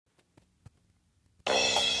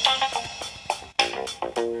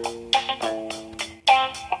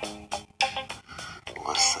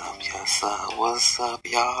what's up,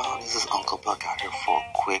 y'all? This is Uncle Buck out here for a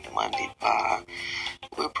quick Monday vibe.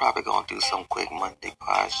 We're probably gonna do some quick Monday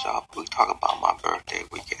vibes, y'all. We talk about my birthday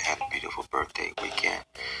weekend. I had a beautiful birthday weekend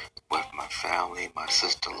with my family. My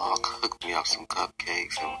sister-in-law cooked me up some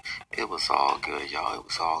cupcakes, and it was all good, y'all. It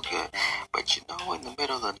was all good. But you know, in the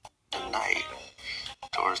middle of the night,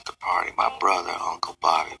 towards the party, my brother, Uncle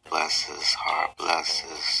Bobby, bless his heart, bless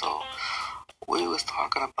his soul. We was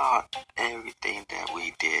talking about everything that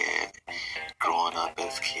we did growing up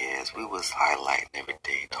as kids. We was highlighting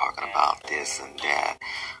everything, talking about this and that,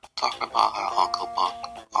 talking about how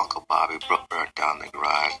Uncle Bobby burnt down the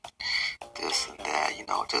garage, this and that,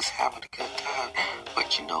 just having a good time.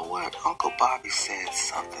 But you know what? Uncle Bobby said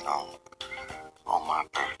something on my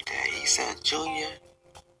birthday. He said, Junior,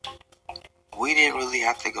 we didn't really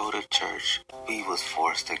have to go to church. We was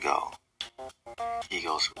forced to go. He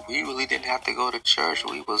goes, we really didn't have to go to church.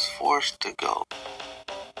 We was forced to go.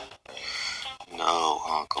 No,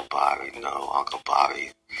 Uncle Bobby.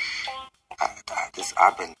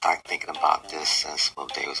 I've been thinking about this since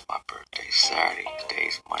what day was my birthday? Saturday.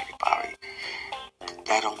 Today's Monday, Bobby.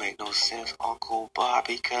 That don't make no sense, Uncle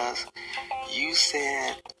Bobby, because you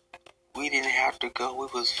said we didn't have to go. We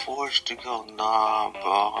was forced to go. Nah,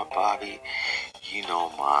 Bobby. You know,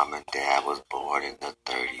 Mom and Dad was born in the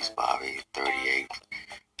 30s, Bobby. 38,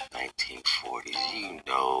 1940s. You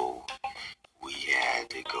know, we had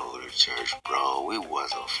to go to church, bro. We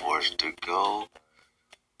wasn't forced to go.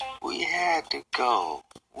 We had to go.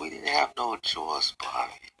 We didn't have no choice,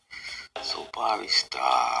 Bobby. So, Bobby,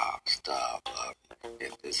 stop, Bobby.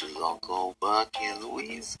 If this is Uncle Buck and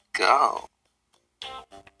Louise, go.